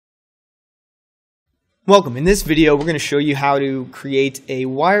Welcome. In this video, we're going to show you how to create a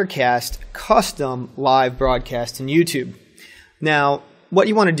Wirecast custom live broadcast in YouTube. Now, what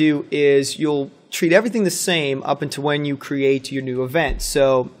you want to do is you'll treat everything the same up until when you create your new event.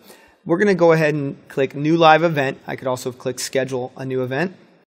 So we're going to go ahead and click New Live Event. I could also click Schedule a New Event.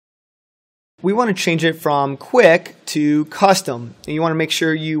 We want to change it from Quick to Custom. And you want to make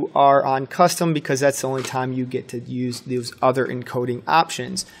sure you are on Custom because that's the only time you get to use those other encoding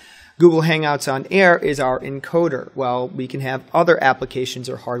options. Google Hangouts on Air is our encoder. Well, we can have other applications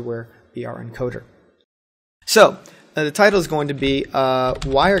or hardware be our encoder. So, the title is going to be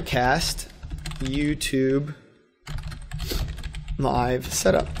Wirecast YouTube Live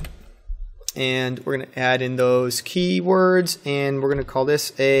Setup. And we're going to add in those keywords, and we're going to call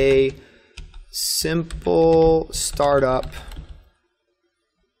this a simple startup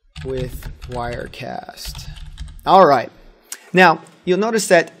with Wirecast. All right. Now, you'll notice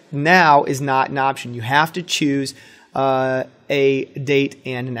that now is not an option. You have to choose a date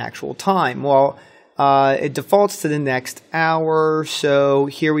and an actual time. Well, it defaults to the next hour, so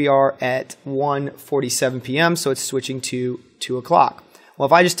here we are at 1:47 p.m., so it's switching to 2 o'clock. Well,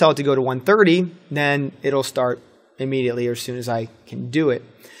 if I just tell it to go to 1:30, then it'll start immediately or as soon as I can do it.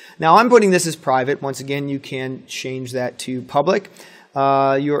 Now, I'm putting this as private. Once again, you can change that to public.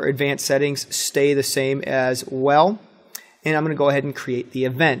 Your advanced settings stay the same as well. And I'm going to go ahead and create the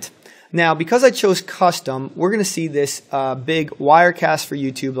event. Now, because I chose custom, we're going to see this big Wirecast for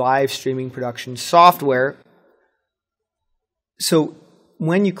YouTube live streaming production software. So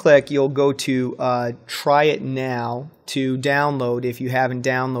when you click, you'll go to try it now to download if you haven't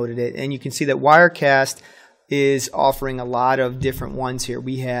downloaded it. And you can see that Wirecast is offering a lot of different ones here.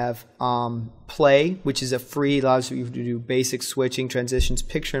 We have Play, which is a free, allows you to do basic switching, transitions,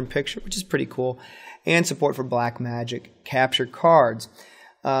 picture-in-picture, which is pretty cool, and support for Blackmagic capture cards.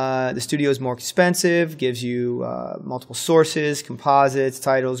 The studio is more expensive, gives you multiple sources, composites,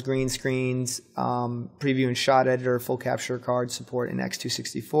 titles, green screens, preview and shot editor, full capture card support in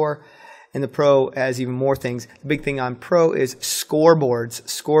X264. And the Pro has even more things. The big thing on Pro is scoreboards.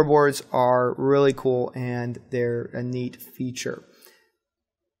 Scoreboards are really cool and they're a neat feature.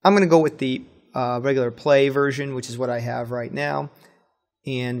 I'm going to go with the regular Play version, which is what I have right now.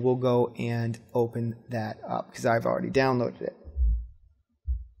 And we'll go and open that up because I've already downloaded it.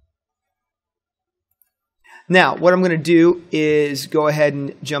 Now, what I'm going to do is go ahead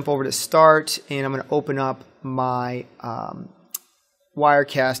and jump over to Start, and I'm going to open up my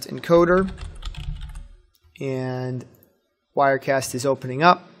Wirecast encoder. And Wirecast is opening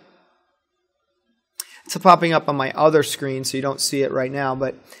up. It's popping up on my other screen, so you don't see it right now,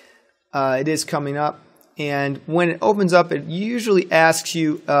 but it is coming up. And when it opens up, it usually asks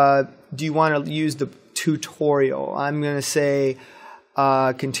you, do you want to use the tutorial? I'm going to say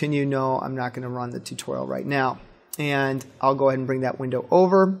continue. No, I'm not going to run the tutorial right now. And I'll go ahead and bring that window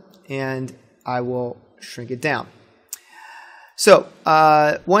over, and I will shrink it down. So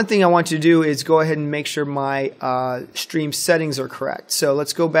one thing I want you to do is go ahead and make sure my stream settings are correct. So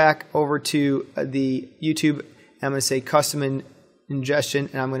let's go back over to the YouTube. I'm going to say custom ingestion,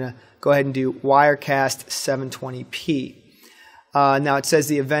 and I'm going to go ahead and do Wirecast 720p. Now it says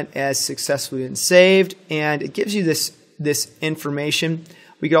the event has successfully been saved, and it gives you this information.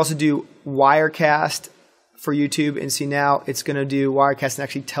 We could also do Wirecast for YouTube, and see now it's going to do Wirecast and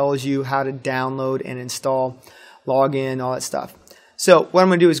actually tells you how to download and install, log in, all that stuff. So what I'm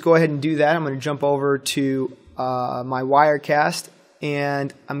going to do is go ahead and do that. I'm going to jump over to my Wirecast,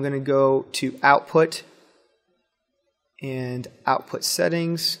 and I'm going to go to Output and Output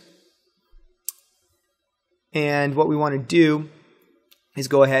Settings. And what we want to do is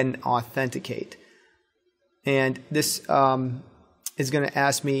go ahead and authenticate. And this is going to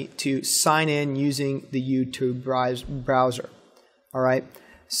ask me to sign in using the YouTube browser. All right.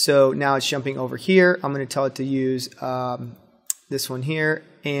 So now it's jumping over here. I'm going to tell it to use this one here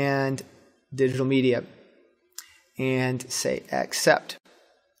and digital media. And say accept.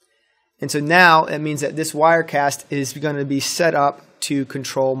 And so now it means that this Wirecast is going to be set up to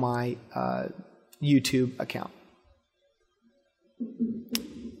control my YouTube account.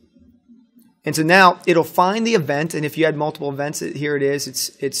 And so now it'll find the event, and if you had multiple events, here it is.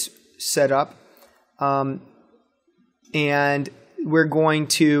 It's set up, and we're going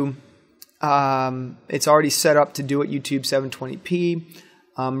to. It's already set up to do it YouTube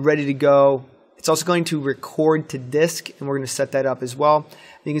 720p, ready to go. It's also going to record to disk, and we're going to set that up as well.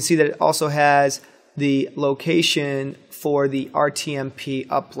 And you can see that it also has the location for the RTMP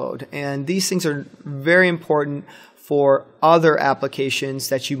upload. And these things are very important for other applications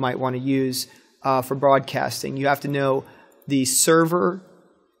that you might want to use for broadcasting. You have to know the server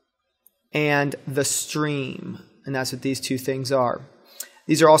and the stream. And that's what these two things are.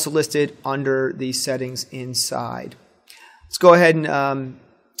 These are also listed under the settings inside. Let's go ahead and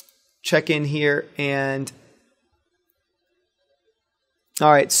check in here. And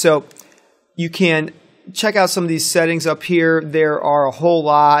all right, so you can check out some of these settings up here. There are a whole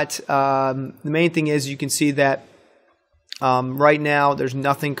lot. The main thing is you can see that right now there's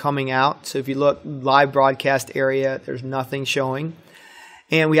nothing coming out. So if you look live broadcast area, there's nothing showing.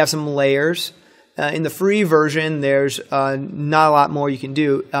 And we have some layers. In the free version, there's not a lot more you can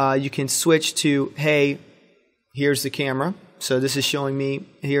do. You can switch to, hey, here's the camera. So this is showing me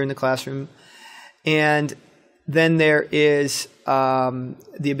here in the classroom. And then there is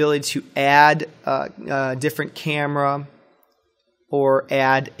the ability to add a different camera or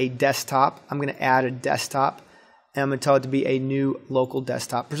add a desktop. I'm going to add a desktop, and I'm going to tell it to be a new local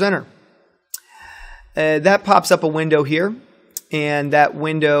desktop presenter. That pops up a window here, and that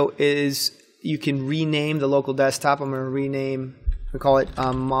window is, you can rename the local desktop. I'm going to rename, we call it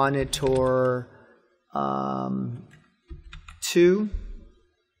Monitor 2.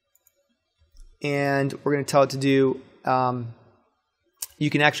 And we're going to tell it to do, you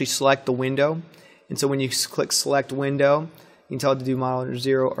can actually select the window. And so when you click select window, you can tell it to do monitor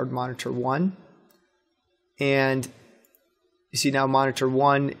 0 or monitor 1. And you see now monitor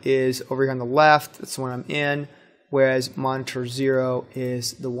 1 is over here on the left. That's the one I'm in. Whereas monitor 0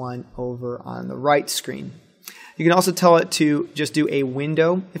 is the one over on the right screen. You can also tell it to just do a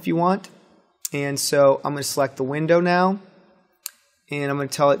window if you want. And so I'm going to select the window now. And I'm going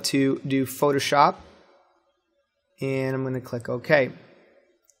to tell it to do Photoshop. And I'm going to click OK.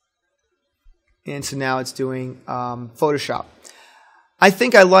 And so now it's doing Photoshop. I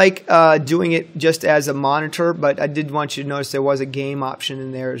think I like doing it just as a monitor, but I did want you to notice there was a game option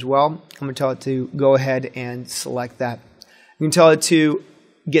in there as well. I'm going to tell it to go ahead and select that. You can tell it to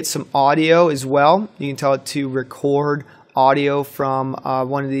get some audio as well. You can tell it to record audio from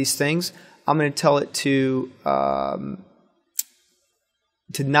one of these things. I'm going to tell it to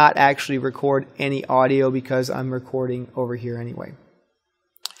not actually record any audio because I'm recording over here anyway.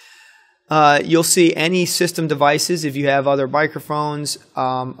 You'll see any system devices. If you have other microphones,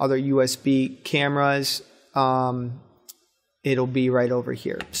 other USB cameras, it'll be right over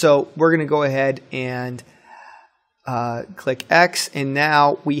here. So we're going to go ahead and click X, and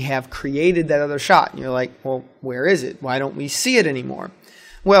now we have created that other shot. And you're like, well, where is it? Why don't we see it anymore?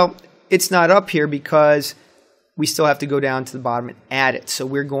 Well, it's not up here because we still have to go down to the bottom and add it. So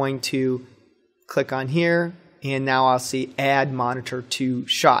we're going to click on here, and now I'll see Add Monitor to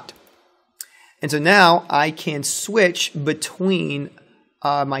Shot. And so now I can switch between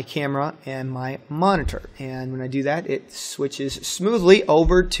my camera and my monitor. And when I do that, it switches smoothly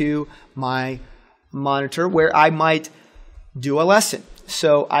over to my monitor where I might do a lesson.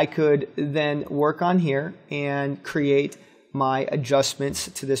 So I could then work on here and create my adjustments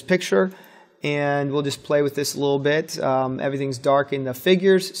to this picture. And we'll just play with this a little bit. Everything's dark in the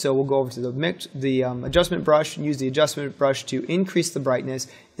figures, so we'll go over to the adjustment brush and use the adjustment brush to increase the brightness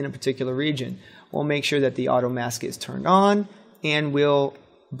in a particular region. We'll make sure that the auto mask is turned on, and we'll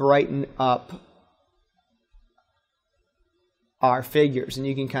brighten up our figures. And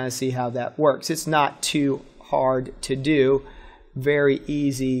you can kind of see how that works. It's not too hard to do, very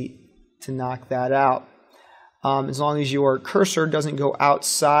easy to knock that out. As long as your cursor doesn't go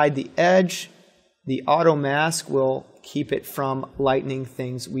outside the edge, the auto mask will keep it from lightening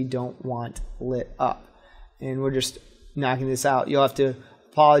things we don't want lit up. And we're just knocking this out. You'll have to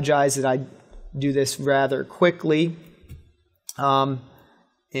apologize that I do this rather quickly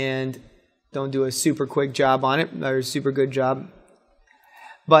and don't do a super quick job on it, or a super good job.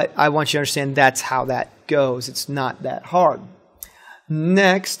 But I want you to understand that's how that goes. It's not that hard.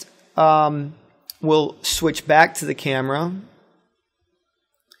 Next, we'll switch back to the camera,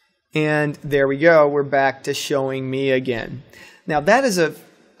 and there we go. We're back to showing me again. Now that is a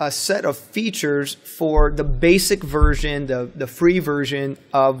set of features for the basic version, the free version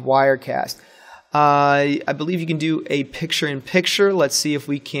of Wirecast. I believe you can do a picture-in-picture. Let's see if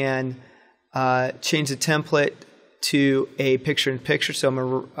we can change the template to a picture-in-picture. So I'm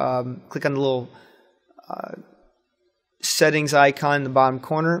going to click on the little settings icon in the bottom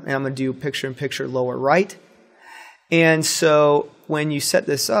corner, and I'm going to do picture-in-picture lower right. And so when you set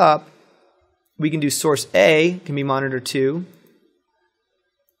this up, we can do source A can be monitor 2.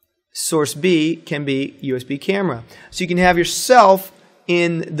 Source B can be USB camera. So you can have yourself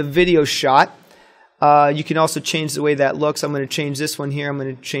in the video shot. You can also change the way that looks. I'm going to change this one here. I'm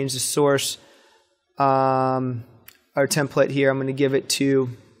going to change the source, our template here. I'm going to give it to,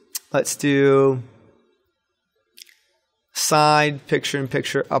 let's do side,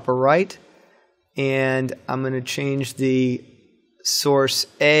 picture-in-picture, upper right. And I'm going to change the source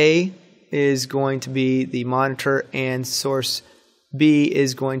A is going to be the monitor, and source B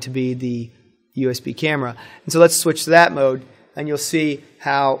is going to be the USB camera. And so let's switch to that mode, and you'll see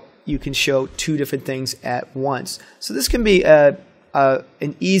how you can show two different things at once. So this can be an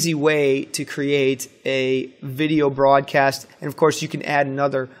easy way to create a video broadcast, and of course you can add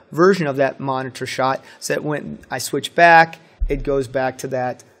another version of that monitor shot so that when I switch back, it goes back to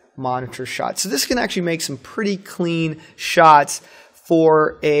that monitor shot. So this can actually make some pretty clean shots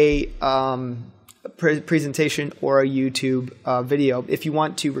for a presentation or a YouTube video. If you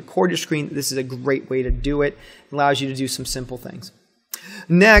want to record your screen, this is a great way to do it. It allows you to do some simple things.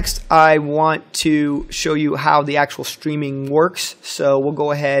 Next, I want to show you how the actual streaming works. So we'll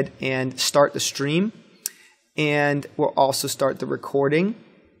go ahead and start the stream, and we'll also start the recording.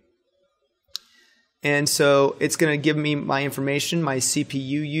 And so it's going to give me my information, my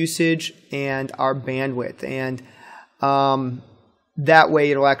CPU usage, and our bandwidth. And that way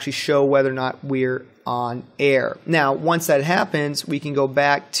it'll actually show whether or not we're on air. Now, once that happens, we can go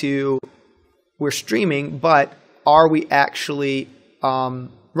back to we're streaming, but are we actually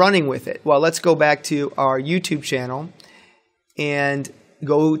running with it? Well, let's go back to our YouTube channel and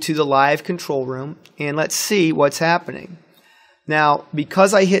go to the live control room, and let's see what's happening. Now,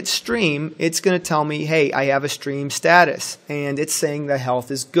 because I hit stream, it's going to tell me, hey, I have a stream status, and it's saying the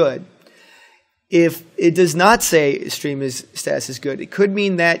health is good. If it does not say status is good, it could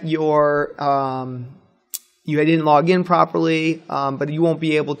mean that you didn't log in properly, but you won't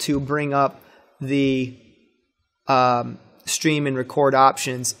be able to bring up the stream and record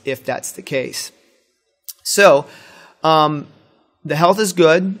options if that's the case. So the health is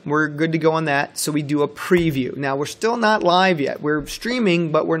good. We're good to go on that. So we do a preview. Now we're still not live yet. We're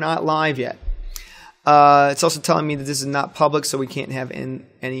streaming, but we're not live yet. It's also telling me that this is not public, so we can't have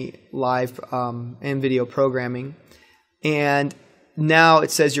any live and video programming. And now it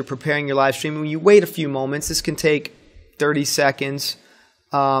says you're preparing your live stream. When you wait a few moments, this can take 30 seconds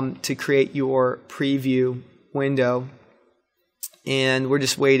to create your preview window. And we're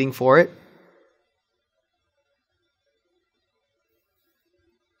just waiting for it.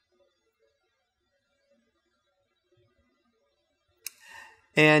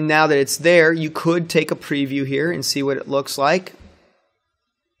 And now that it's there, you could take a preview here and see what it looks like.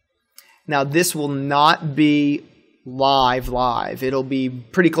 Now this will not be live. It'll be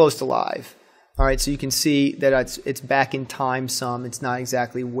pretty close to live. All right, so you can see that it's back in time some. It's not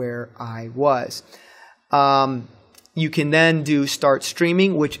exactly where I was. You can then do start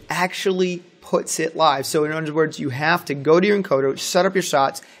streaming, which actually puts it live. So in other words, you have to go to your encoder, set up your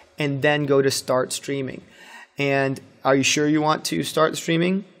shots, and then go to start streaming. And are you sure you want to start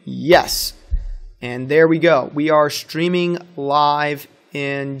streaming? Yes. And there we go. We are streaming live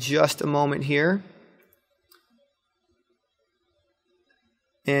in just a moment here.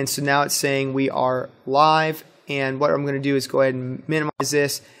 And so now it's saying we are live. And what I'm going to do is go ahead and minimize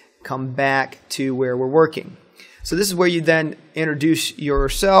this, come back to where we're working. So this is where you then introduce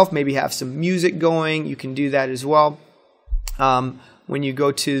yourself, maybe have some music going. You can do that as well. When you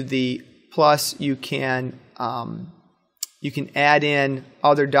go to the plus, you can add in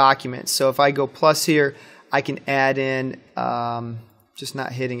other documents. So if I go plus here, I can add in, just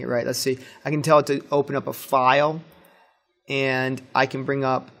not hitting it right. Let's see. I can tell it to open up a file, and I can bring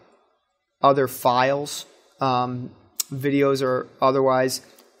up other files, videos or otherwise,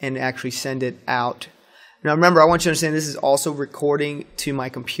 and actually send it out. Now remember, I want you to understand this is also recording to my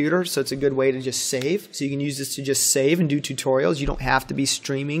computer, so it's a good way to just save. So you can use this to just save and do tutorials. You don't have to be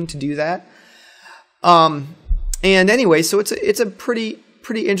streaming to do that. And anyway, so it's a pretty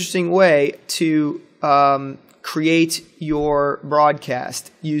interesting way to create your broadcast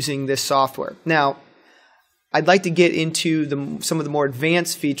using this software. Now, I'd like to get into some of the more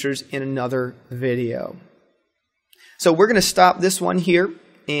advanced features in another video. So we're going to stop this one here,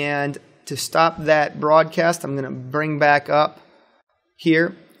 and to stop that broadcast, I'm going to bring back up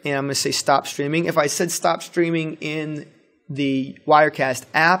here, and I'm going to say stop streaming. If I said stop streaming in the Wirecast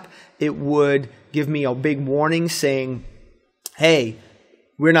app, it would give me a big warning saying, hey,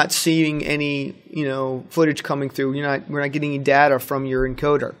 we're not seeing any footage coming through. We're not getting any data from your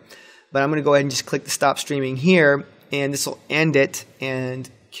encoder. But I'm going to go ahead and just click the stop streaming here, and this will end it and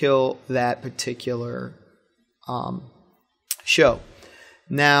kill that particular show.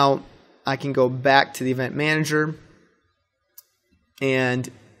 Now I can go back to the event manager, and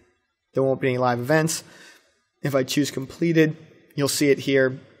there won't be any live events. If I choose completed, you'll see it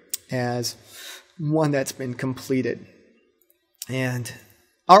here as one that's been completed. And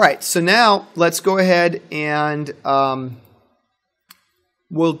All right, so now let's go ahead and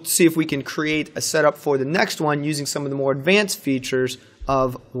we'll see if we can create a setup for the next one using some of the more advanced features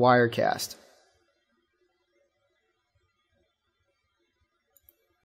of Wirecast.